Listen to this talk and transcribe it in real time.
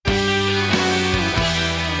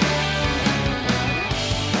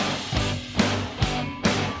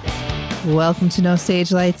Welcome to No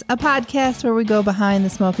Stage Lights, a podcast where we go behind the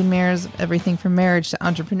smoke and mirrors of everything from marriage to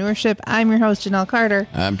entrepreneurship. I'm your host, Janelle Carter.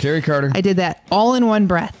 I'm Terry Carter. I did that all in one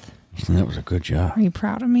breath. That was a good job. Are you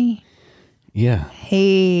proud of me? Yeah.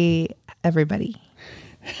 Hey, everybody.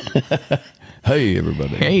 Hey,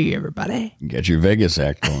 everybody. Hey, everybody. Get your Vegas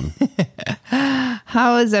act going.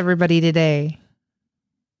 How is everybody today?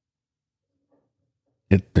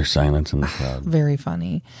 There's silence in the crowd. Very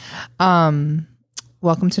funny.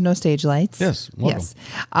 Welcome to No Stage Lights. Yes. Welcome.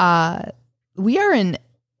 Yes. We are in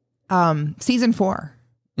season 4.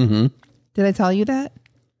 Mm-hmm. Did I tell you that?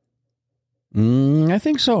 I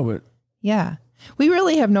think so, but Yeah. We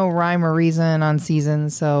really have no rhyme or reason on season,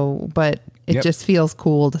 but it just feels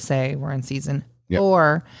cool to say we're in season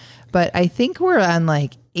 4. But I think we're on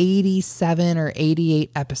like 87 or 88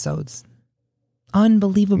 episodes.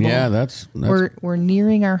 Unbelievable. yeah, that's We're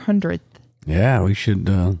nearing our 100th. yeah. We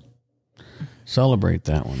should celebrate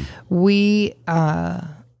that one. We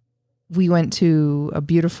went to a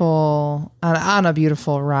beautiful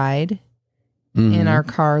ride in our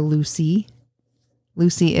car, Lucy.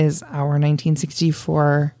 Lucy is our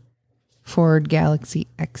 1964 Ford Galaxy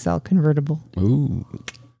XL convertible. Ooh,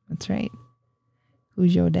 That's right.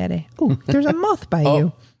 Who's your daddy? Oh, there's a moth by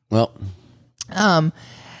you. Well,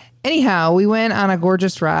 Anyhow, we went on a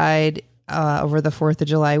gorgeous ride over the 4th of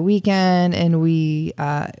July weekend, and we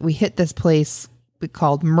hit this place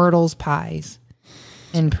called Myrtle's Pies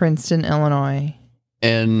in Princeton, Illinois.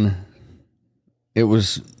 and it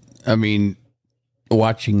was. I mean,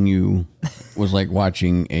 watching you was like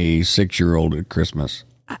watching a 6-year-old at Christmas.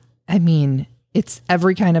 I mean, it's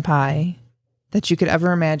every kind of pie that you could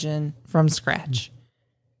ever imagine from scratch.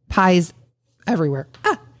 Pies everywhere.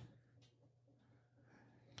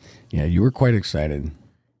 Yeah, you were quite excited.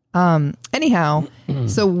 Anyhow,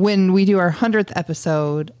 so when we do our 100th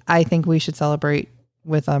episode, I think we should celebrate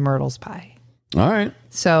with a Myrtle's pie. All right,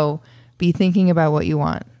 So be thinking about what you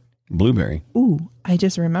want. blueberry. Ooh, I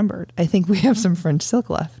just remembered. I think we have some French silk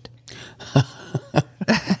left.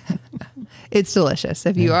 It's delicious.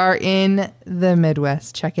 If you are in the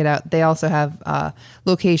Midwest, check it out. They also have a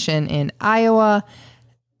location in Iowa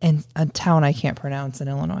and a town I can't pronounce in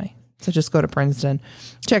Illinois. So just go to Princeton.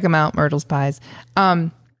 Check them out, Myrtle's Pies.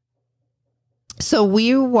 So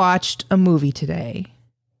we watched a movie today.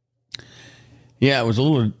 Yeah, it was a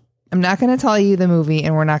little. I'm not going to tell you the movie,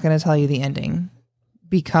 and we're not going to tell you the ending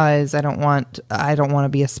because I don't want to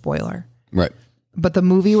be a spoiler. Right. But the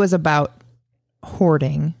movie was about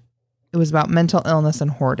hoarding. It was about mental illness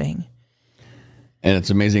and hoarding. And it's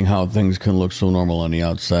amazing how things can look so normal on the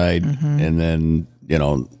outside. And then,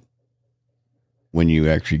 when you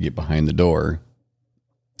actually get behind the door.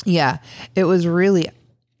 Yeah, it was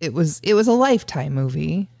a Lifetime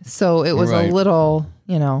movie. So it was Right. a little,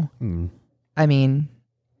 I mean,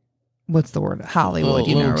 what's the word? Hollywood,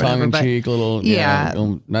 little or whatever. tongue in cheek, yeah.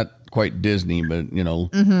 not quite Disney, but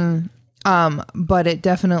But it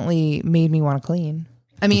definitely made me want to clean.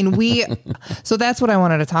 I mean, so that's what I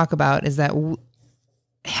wanted to talk about is that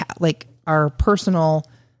like our personal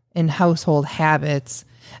and household habits.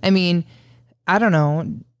 I mean, I don't know.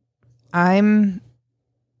 I don't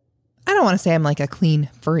want to say I'm like a clean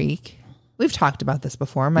freak. We've talked about this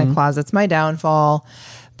before. My closet's my downfall,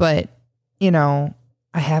 but I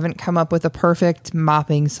haven't come up with a perfect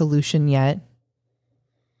mopping solution yet.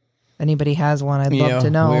 Anybody has one, I'd love to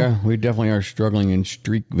know. We definitely are struggling in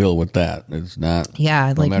Streakville with that. It's not,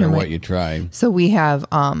 no matter what you try. So we have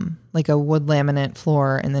like a wood laminate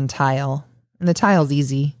floor and then tile. And the tile's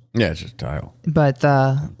easy. Yeah, it's just tile. But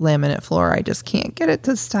the laminate floor, I just can't get it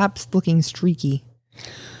to stop looking streaky.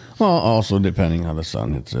 Well, also depending how the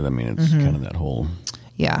sun hits it. I mean, it's kind of that whole...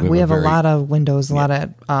 Yeah, we have a lot of windows, a lot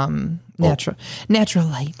of natural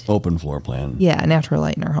light. Open floor plan. Yeah, natural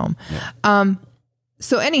light in our home. Yeah.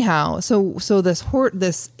 So anyhow, so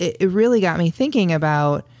it really got me thinking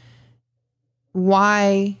about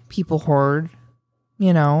why people hoard.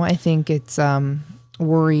 I think it's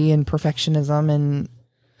worry and perfectionism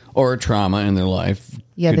or trauma in their life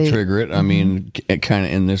could trigger it. I mean, kind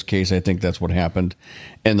of in this case, I think that's what happened.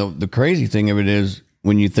 And the crazy thing of it is,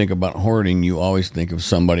 when you think about hoarding, you always think of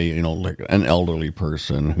somebody, like an elderly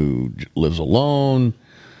person who lives alone,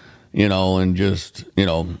 and just,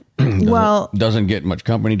 doesn't get much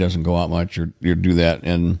company, doesn't go out much or do that.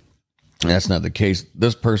 And that's not the case.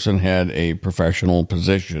 This person had a professional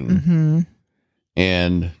position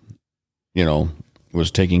and, was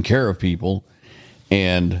taking care of people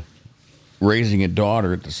and raising a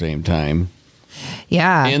daughter at the same time.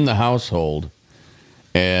 Yeah. In the household.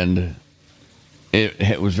 And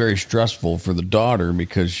it was very stressful for the daughter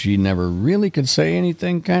because she never really could say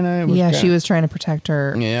anything. She was trying to protect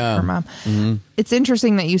her mom. Mm-hmm. It's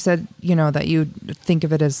interesting that you said, that you think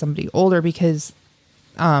of it as somebody older because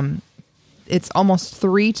it's almost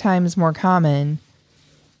 3 times more common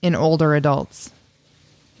in older adults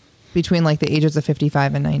between like the ages of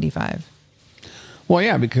 55 and 95. Well,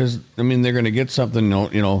 yeah, because they're going to get something,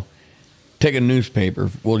 take a newspaper.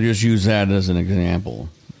 We'll just use that as an example.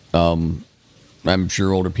 I'm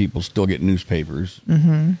sure older people still get newspapers.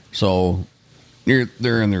 Mm-hmm. So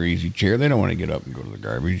they're in their easy chair. They don't want to get up and go to the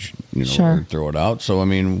garbage, or throw it out. So,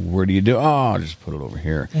 where do you do? Oh, I'll just put it over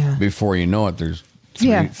here. Yeah. Before you know it, there's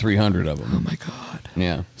 300 of them. Oh, my God.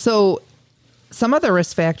 Yeah. So some of the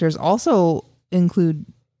risk factors also include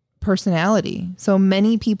personality. So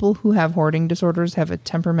many people who have hoarding disorders have a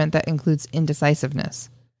temperament that includes indecisiveness.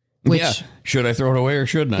 Which, should I throw it away or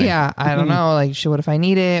shouldn't I? Yeah, I don't know. Like, what if I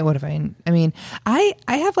need it? What if I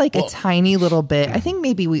have like a tiny little bit. I think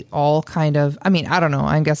maybe we all kind of, I don't know.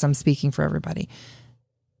 I guess I'm speaking for everybody.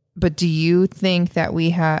 But do you think that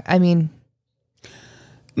we have,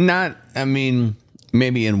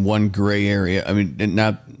 maybe in one gray area.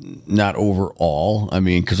 Not overall.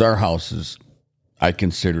 Because our house is, I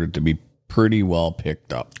consider it to be pretty well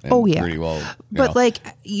picked up. Pretty well. But like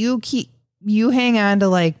you hang on to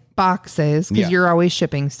like boxes because you're always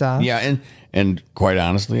shipping stuff. Yeah. And quite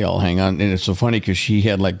honestly, I'll hang on. And it's so funny because she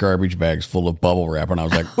had like garbage bags full of bubble wrap. And I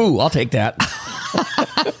was like, ooh, I'll take that.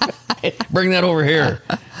 Bring that over here.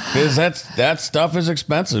 Because that stuff is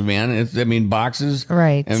expensive, man. Boxes.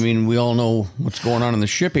 Right. We all know what's going on in the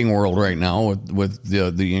shipping world right now with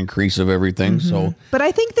the increase of everything. Mm-hmm. So, but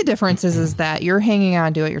I think the difference is that you're hanging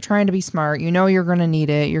on to it. You're trying to be smart. You're going to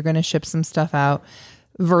need it. You're going to ship some stuff out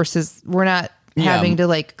versus we're not having to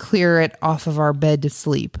like clear it off of our bed to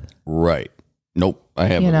sleep. Right. Nope. I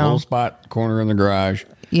have a little spot corner in the garage.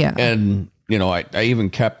 Yeah. And, I even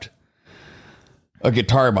kept a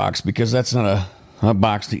guitar box because that's not a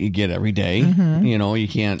box that you get every day. Mm-hmm. You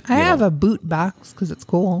can't. I have a boot box because it's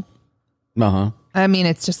cool. Uh-huh.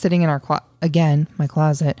 It's just sitting in my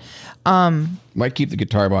closet. Might keep the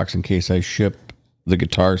guitar box in case I ship the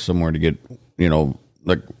guitar somewhere to get,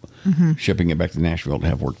 shipping it back to Nashville to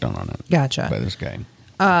have work done on it. Gotcha. By this guy.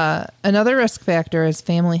 Another risk factor is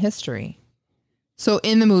family history. So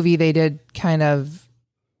in the movie, they did kind of,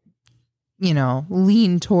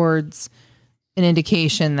 lean towards an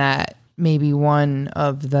indication that maybe one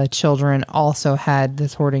of the children also had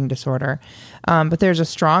this hoarding disorder. But there's a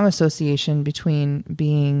strong association between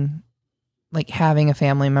being like having a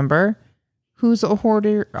family member who's a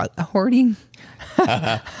hoarder, hoarding.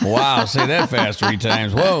 Wow. Say that fast 3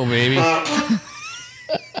 times. Whoa, baby. God,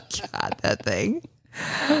 that thing.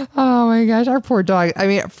 Oh my gosh. Our poor dog.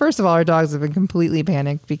 First of all, our dogs have been completely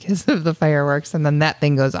panicked because of the fireworks and then that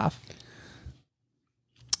thing goes off.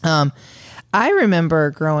 I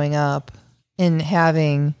remember growing up and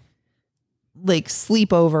having like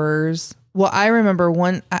sleepovers. Well, I remember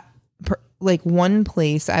one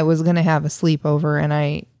place I was going to have a sleepover and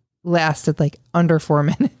I lasted like under 4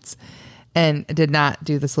 minutes and did not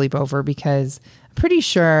do the sleepover because I'm pretty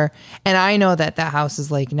sure, and I know that house is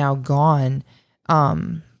like now gone.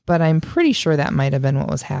 But I'm pretty sure that might have been what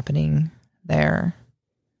was happening there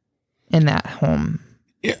in that home.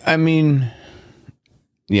 Yeah.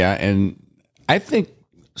 Yeah. And I think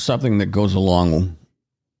something that goes along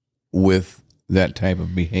with that type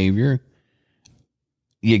of behavior,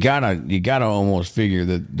 you gotta almost figure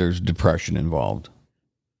that there's depression involved.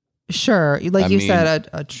 Sure. Like you said,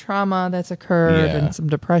 a trauma that's occurred and some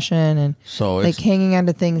depression and so like hanging on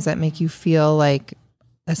to things that make you feel like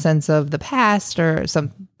a sense of the past or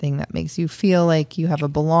something that makes you feel like you have a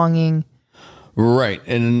belonging. Right.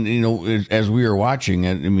 And, as we were watching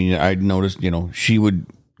it, I noticed, she would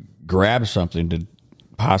grab something to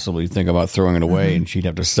possibly think about throwing it away and she'd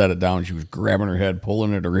have to set it down. She was grabbing her head,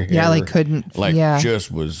 pulling at her hair. Yeah, like couldn't.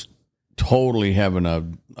 Just was totally having a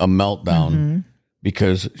meltdown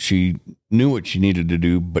because she knew what she needed to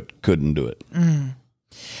do, but couldn't do it. Mm.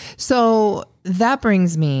 So that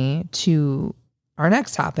brings me to our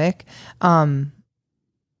next topic.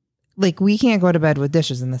 Like we can't go to bed with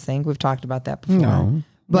dishes in the sink. We've talked about that before. No,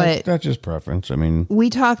 but that's just preference. We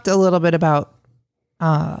talked a little bit about,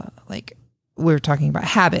 like we were talking about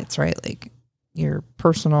habits, right? Like your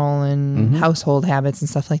personal and household habits and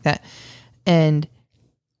stuff like that. And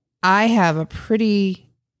I have a pretty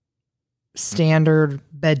standard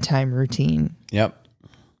bedtime routine. Yep.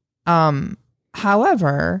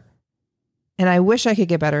 However, and I wish I could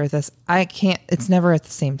get better at this. I can't, it's never at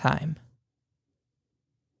the same time.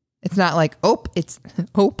 It's not like, it's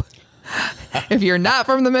hope. If you're not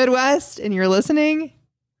from the Midwest and you're listening,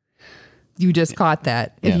 you just caught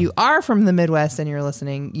that. If you are from the Midwest and you're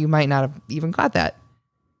listening, you might not have even caught that.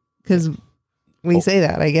 Because we say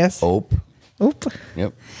that, I guess. Ope.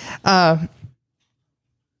 Yep.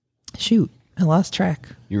 Shoot, I lost track.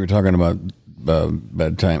 You were talking about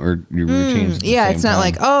bedtime or your routines. Yeah, it's not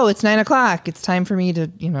like, oh, it's 9:00. It's time for me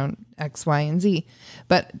to, X, Y, and Z.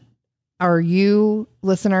 But are you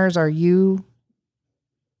listeners?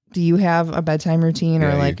 Do you have a bedtime routine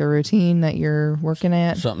or like a routine that you're working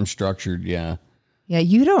at? Something structured, yeah. Yeah,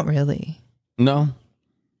 you don't really. No.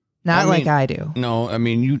 Not like I do. No, I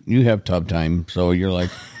mean, you have tub time, so you're like.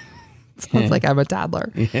 Sounds like I'm a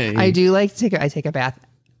toddler. I do like to take a bath.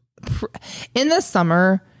 In the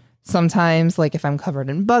summer, sometimes, like if I'm covered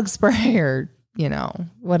in bug spray or,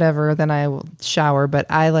 whatever, then I will shower. But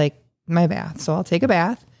I like my bath. So I'll take a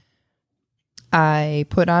bath. I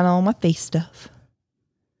put on all my face stuff.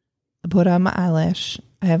 I put on my eyelash.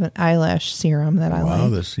 I have an eyelash serum that I like. Wow,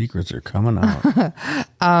 the secrets are coming out.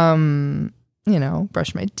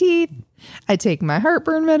 Brush my teeth. I take my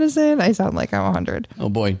heartburn medicine. I sound like I'm 100. Oh,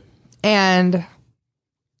 boy. And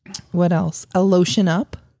what else? A lotion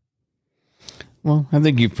up. Well, I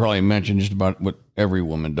think you've probably mentioned just about what every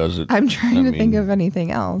woman does. I'm trying to think of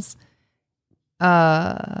anything else.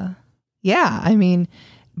 Yeah, I mean,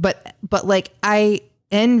 but like I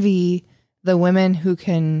envy the women who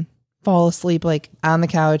can fall asleep like on the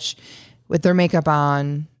couch with their makeup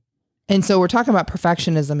on. And so we're talking about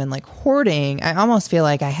perfectionism and like hoarding. I almost feel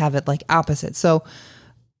like I have it like opposite. So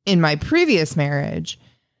in my previous marriage,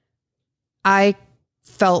 I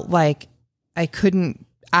felt like I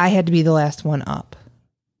had to be the last one up,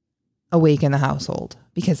 awake in the household,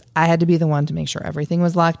 because I had to be the one to make sure everything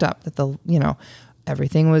was locked up, that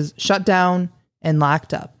everything was shut down and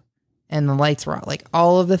locked up and the lights were out, like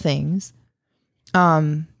all of the things.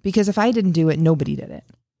 Because if I didn't do it, nobody did it.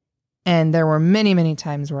 And there were many, many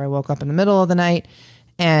times where I woke up in the middle of the night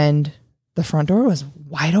and the front door was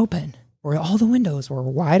wide open, or all the windows were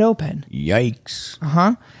wide open. Yikes.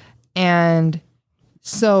 And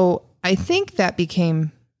so I think that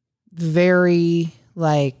became very,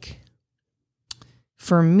 like,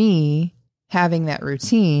 for me, having that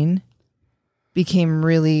routine became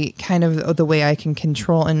really kind of the way I can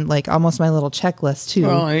control and like almost my little checklist too.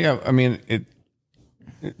 Well, yeah, I mean,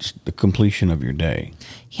 it's the completion of your day.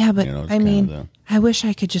 Yeah, but I mean, I wish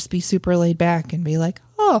I could just be super laid back and be like,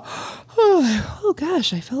 oh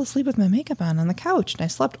gosh, I fell asleep with my makeup on the couch and I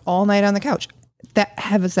slept all night on the couch.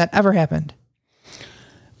 Has that ever happened?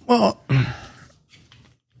 Well,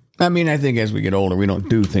 I mean, I think as we get older, we don't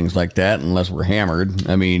do things like that unless we're hammered.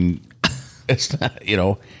 I mean, it's not,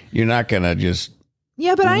 you're not going to just.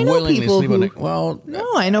 Yeah, but I know people who.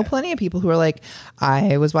 I know yeah. plenty of people who are like,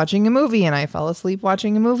 I was watching a movie and I fell asleep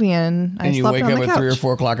watching a movie and I slept on the couch. And you wake up at 3 or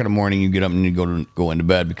 4 o'clock in the morning, you get up and you go into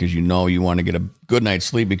bed because you want to get a good night's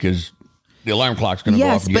sleep because the alarm clock's going to go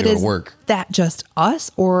off and you go to work. Is that just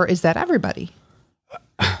us or is that everybody?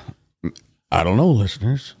 I don't know,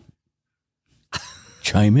 listeners.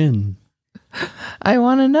 Chime in. I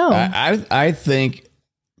want to know. I think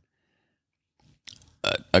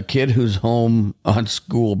a kid who's home on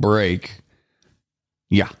school break,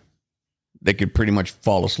 they could pretty much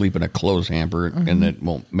fall asleep in a clothes hamper and it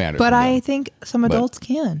won't matter. But I think some adults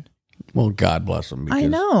can. Well, God bless them. I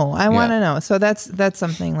know. I want to know. So that's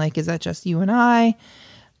something like, is that just you and I?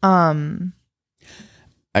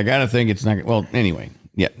 I got to think it's not. Well, anyway,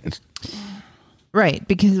 yeah, it's right.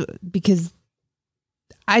 Because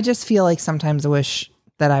I just feel like sometimes I wish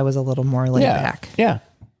that I was a little more laid back. Yeah.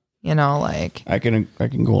 Like I can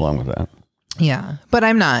go along with that. Yeah, but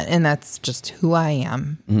I'm not, and that's just who I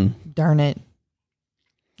am. Mm-hmm. Darn it.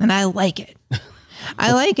 And I like it.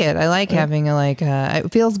 I like it. I like having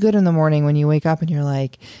it feels good in the morning when you wake up and you're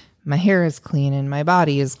like, my hair is clean and my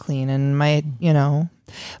body is clean and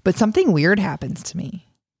but something weird happens to me.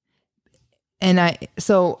 And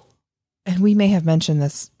we may have mentioned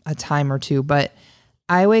this a time or two, but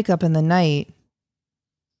I wake up in the night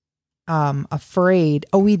afraid.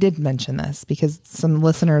 Oh, we did mention this because some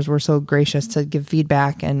listeners were so gracious to give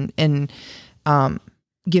feedback and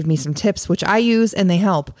give me some tips, which I use and they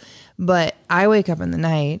help. But I wake up in the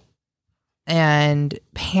night and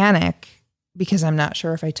panic because I'm not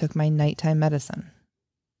sure if I took my nighttime medicine,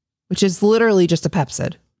 which is literally just a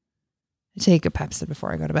Pepsid. I take a Pepsid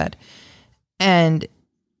before I go to bed. And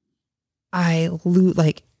I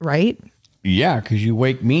right? Yeah, because you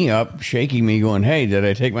wake me up, shaking me, going, "Hey, did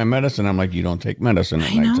I take my medicine?" I'm like, "You don't take medicine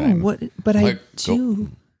at nighttime." But I do.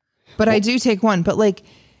 But I do take one. But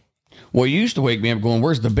you used to wake me up going,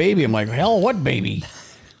 "Where's the baby?" I'm like, "Hell, what baby?"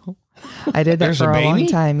 I did that for a long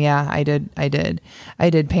time. Yeah, I did. I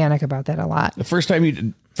did panic about that a lot. The first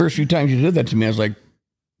few times you did that to me, I was like,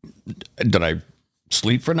 did I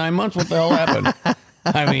sleep for 9 months? What the hell happened?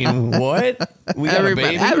 I mean, what? We got a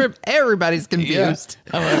baby? Everybody's confused.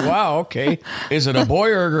 Yeah. I'm like, wow, okay. Is it a boy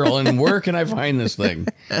or a girl? And where can I find this thing?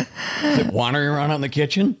 Is it wandering around out in the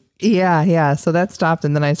kitchen? Yeah. So that stopped,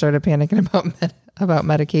 and then I started panicking about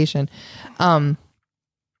medication.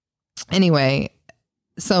 Anyway,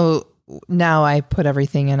 so now I put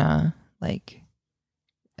everything in a, like,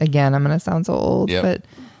 again, I'm going to sound so old, but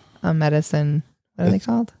a medicine, what are they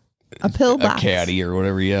called? A pill box. A caddy or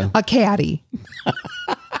whatever, yeah. A caddy.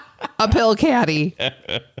 A pill caddy.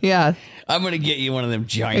 Yeah. I'm going to get you one of them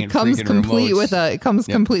giant it comes freaking complete remotes.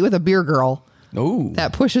 Complete with a beer girl. Ooh.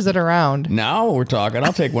 That pushes it around. Now we're talking.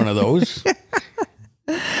 I'll take one of those.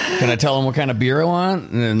 Can I tell them what kind of beer I want?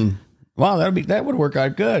 And then, wow, that would work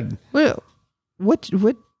out good. Well, what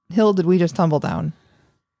hill did we just tumble down?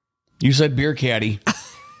 You said beer caddy.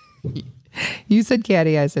 You said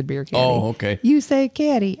caddy, I said beer caddy. Oh, okay. You say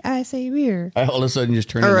caddy, I say beer. I all of a sudden just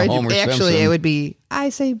turned into Homer Simpson. Actually, it would be, I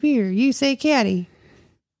say beer, you say caddy,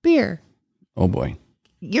 beer. Oh, boy.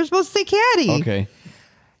 You're supposed to say caddy. Okay.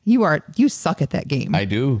 You suck at that game. I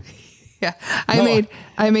do. Yeah.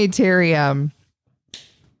 I made Terry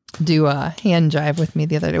do a hand jive with me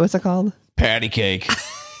the other day. What's it called? Patty cake.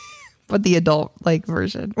 But the adult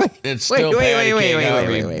version. It's still patty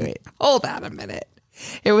cake. Wait. Hold on a minute.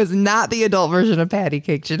 It was not the adult version of patty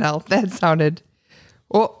cake, Janelle. That sounded...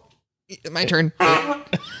 Oh, my turn.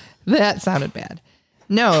 That sounded bad.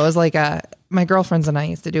 No, it was like my girlfriends and I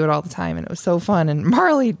used to do it all the time, and it was so fun. And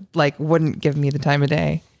Marley wouldn't give me the time of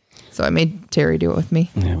day, so I made Terry do it with me.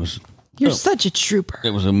 You're such a trooper. It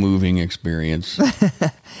was a moving experience.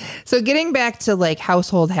 So getting back to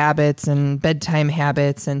household habits and bedtime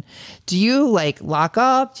habits, and do you lock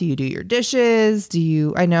up? Do you do your dishes?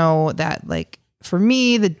 I know that for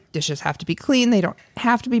me, the dishes have to be clean. They don't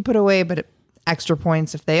have to be put away, but extra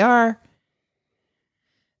points if they are.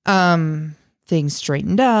 Things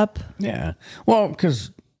straightened up. Yeah. Well, because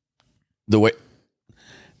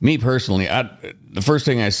me personally, the first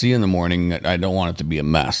thing I see in the morning, I don't want it to be a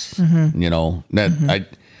mess. Mm-hmm.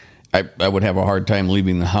 I would have a hard time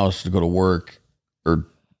leaving the house to go to work, or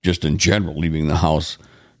just in general leaving the house,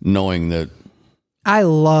 knowing that. I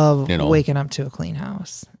love waking up to a clean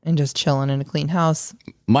house and just chilling in a clean house.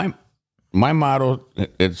 My motto,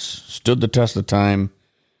 it's stood the test of time,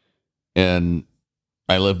 and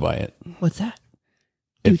I live by it. What's that?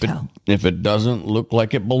 If it doesn't look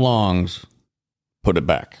like it belongs, put it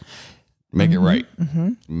back. Make it right.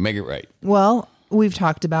 Mm-hmm. Make it right. Well, we've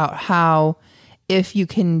talked about how if you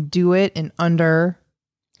can do it in under,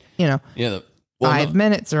 5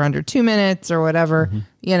 minutes or under 2 minutes or whatever,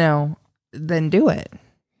 mm-hmm. Then do it.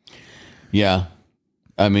 Yeah.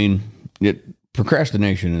 I mean,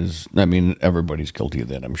 procrastination is, everybody's guilty of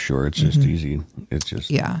that. I'm sure it's just easy. It's just,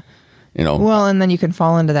 well, and then you can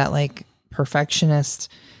fall into that perfectionist,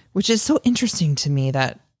 which is so interesting to me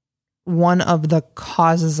that one of the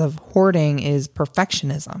causes of hoarding is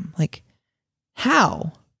perfectionism.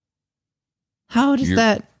 How does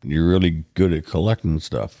that? You're really good at collecting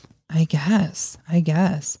stuff. I guess.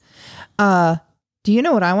 Do you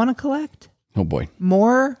know what I want to collect? Oh, boy.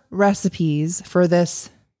 More recipes for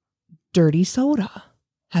this dirty soda.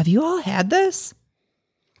 Have you all had this?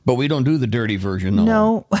 But we don't do the dirty version, though.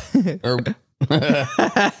 No.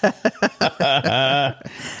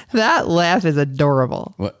 That laugh is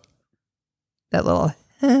adorable. What? That little...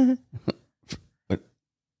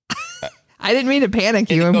 I didn't mean to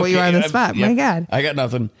panic you and put you on the spot. My God. I got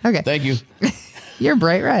nothing. Okay. Thank you. You're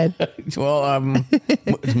bright red. Well,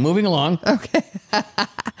 moving along. Okay.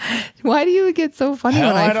 Why do you get so funny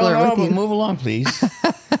when I flirt with you? But move along, please.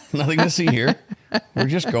 Nothing to see here. We're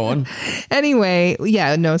just going. Anyway,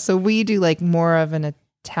 so we do more of an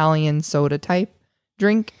Italian soda type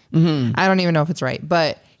drink. Mm-hmm. I don't even know if it's right,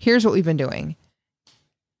 but here's what we've been doing.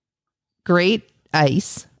 Great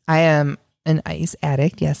ice. I am an ice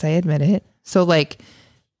addict. Yes, I admit it. So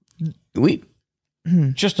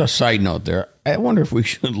just a side note there. I wonder if we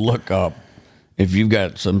should look up if you've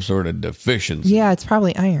got some sort of deficiency. Yeah, it's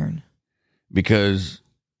probably iron. It's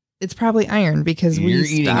probably iron because we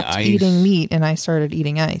stopped eating meat and I started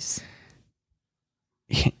eating ice.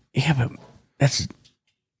 Yeah, but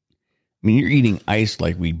you're eating ice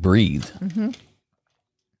like we breathe. Mm-hmm.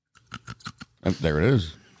 There it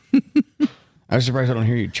is. I was surprised I don't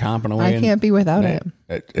hear you chomping away. I can't be without it.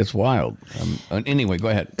 It's wild. Anyway, go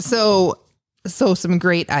ahead. So some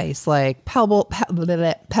great ice, like pebble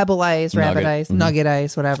ice, rabbit ice, nugget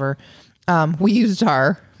ice, whatever. We used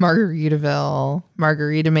our Margaritaville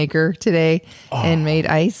margarita maker today and made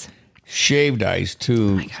ice. Shaved ice too.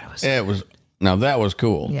 Oh my God, now that was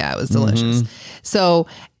cool. Yeah, it was delicious. So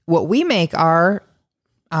what we make are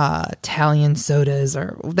Italian sodas,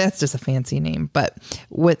 or that's just a fancy name, but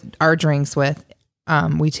with our drinks with,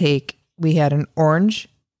 we had an orange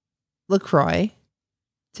LaCroix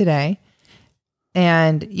today,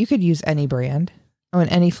 and you could use any brand. In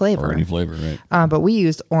any flavor. Or any flavor, right. But we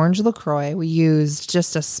used orange LaCroix. We used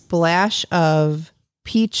just a splash of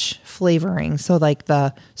peach flavoring. So like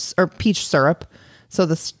or peach syrup. So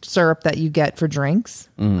the syrup that you get for drinks.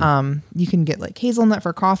 You can get like hazelnut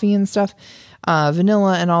for coffee and stuff,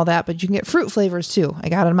 vanilla and all that, but you can get fruit flavors too. I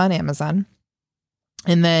got them on Amazon.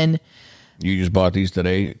 And then... You just bought these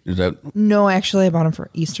today? Is that... No, actually I bought them for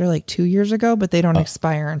Easter like 2 years ago, but they don't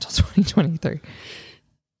expire until 2023.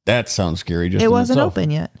 That sounds scary. It wasn't open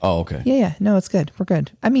yet. Oh, okay. Yeah. No, it's good. We're good.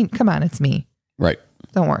 I mean, come on. It's me. Right.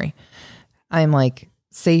 Don't worry. I'm like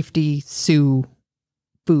safety sue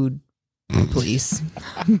food police.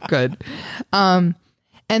 Good. And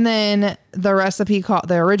then the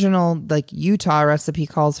original like Utah recipe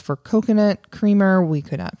calls for coconut creamer. We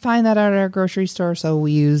could not find that at our grocery store. So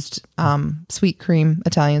we used sweet cream,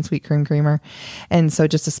 Italian sweet cream creamer. And so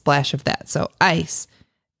just a splash of that. So ice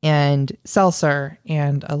and seltzer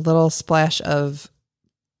and a little splash of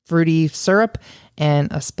fruity syrup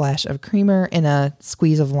and a splash of creamer and a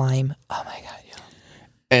squeeze of lime. Oh my God. Yeah.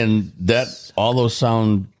 And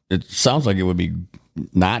it sounds like it would be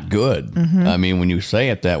not good. I mean, when you say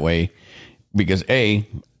it that way, because I'm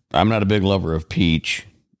not a big lover of peach.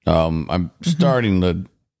 I'm starting to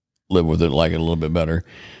live with it, like it a little bit better.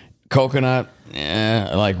 Coconut,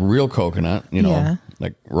 I like real coconut,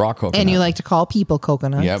 like raw coconut. And you like to call people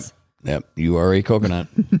coconuts. Yep. You are a coconut.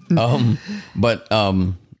 But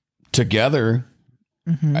together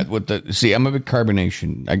I'm a big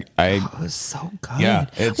carbonation. It was so good. Yeah.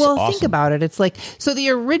 It's awesome. Think about it. It's like, so the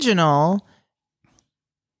original,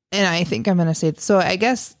 and I think I'm going to say, so I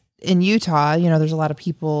guess in Utah, there's a lot of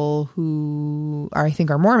people who I think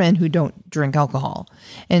are Mormon who don't drink alcohol.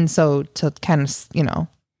 And so to kind of,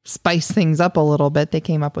 spice things up a little bit, they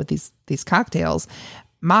came up with these cocktails,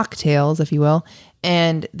 mocktails, if you will,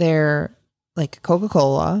 and they're like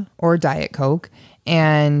Coca-Cola or Diet Coke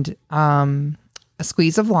and a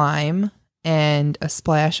squeeze of lime and a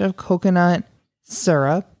splash of coconut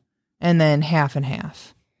syrup and then half and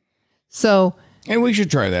half. So, and we should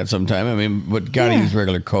try that sometime. I mean, but gotta use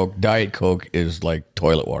regular Coke. Diet Coke is like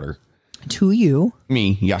toilet water. To you.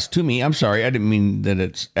 Me. Yes, to me. I'm sorry. I didn't mean that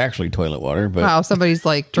it's actually toilet water. But wow, somebody's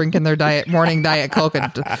like drinking their morning Diet Coke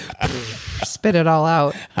and spit it all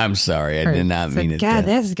out. I'm sorry. I did not mean it. God,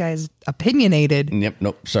 this guy's opinionated. Yep.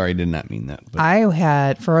 Nope. Sorry. Did not mean that. But. I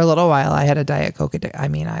had, for a little while, I had a Diet Coke addict. I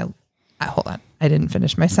mean, I hold on. I didn't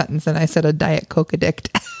finish my sentence and I said a Diet Coke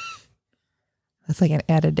addict. That's like an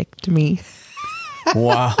addict to me.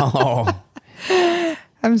 Wow.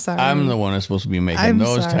 I'm sorry. I'm the one that's supposed to be making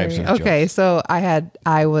those types of jokes. Okay, so I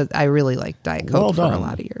really liked Diet Coke for a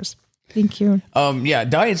lot of years. Thank you.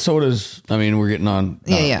 Diet sodas. I mean, we're getting on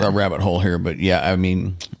a rabbit hole here, but I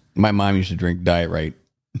mean, my mom used to drink Diet Right.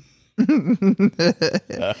 Mom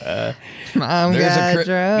there's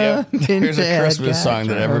a Christmas song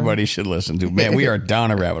that everybody should listen to. Man, we are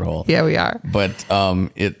down a rabbit hole. Yeah, we are. But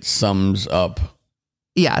it sums up.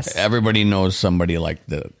 Yes. Everybody knows somebody like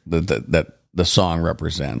that the song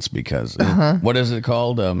represents because what is it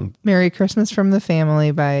called? Merry Christmas from the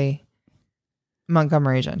Family by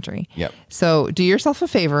Montgomery Gentry. Yep. So do yourself a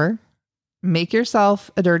favor, make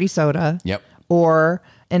yourself a dirty soda. Yep. Or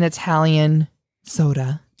an Italian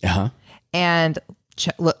soda. And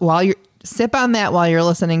while you're sip on that while you're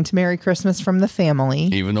listening to Merry Christmas from the Family.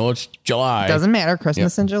 Even though it's July. Doesn't matter.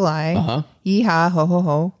 Christmas in July. Yee-haw, ho, ho,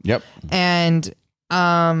 ho. Yep. And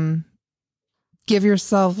give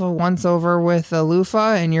yourself a once over with a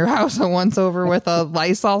loofah and your house a once over with a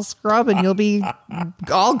Lysol scrub and you'll be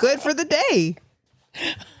all good for the day.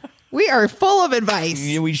 We are full of advice.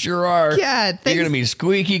 Yeah, we sure are. Yeah. You're going to be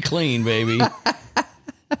squeaky clean, baby.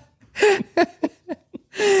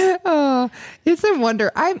 Oh, it's a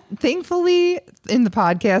wonder. I'm thankfully in the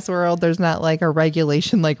podcast world, there's not like a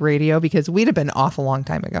regulation like radio because we'd have been off a long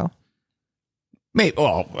time ago. Maybe.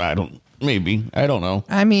 Well, I don't know.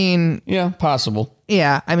 I mean, yeah, possible.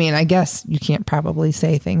 Yeah. I mean, I guess you can't probably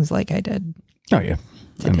say things like I did. Oh, yeah.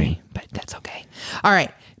 Today, but that's okay. All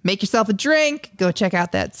right. Make yourself a drink. Go check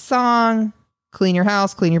out that song. Clean your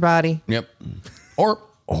house, clean your body. Yep. Or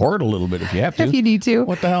hoard a little bit if you have to. If you need to.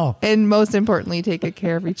 What the hell? And most importantly, take good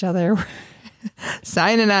care of each other.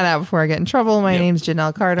 Signing on out before I get in trouble. My name's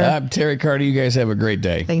Janelle Carter. I'm Terry Carter. You guys have a great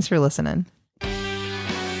day. Thanks for listening.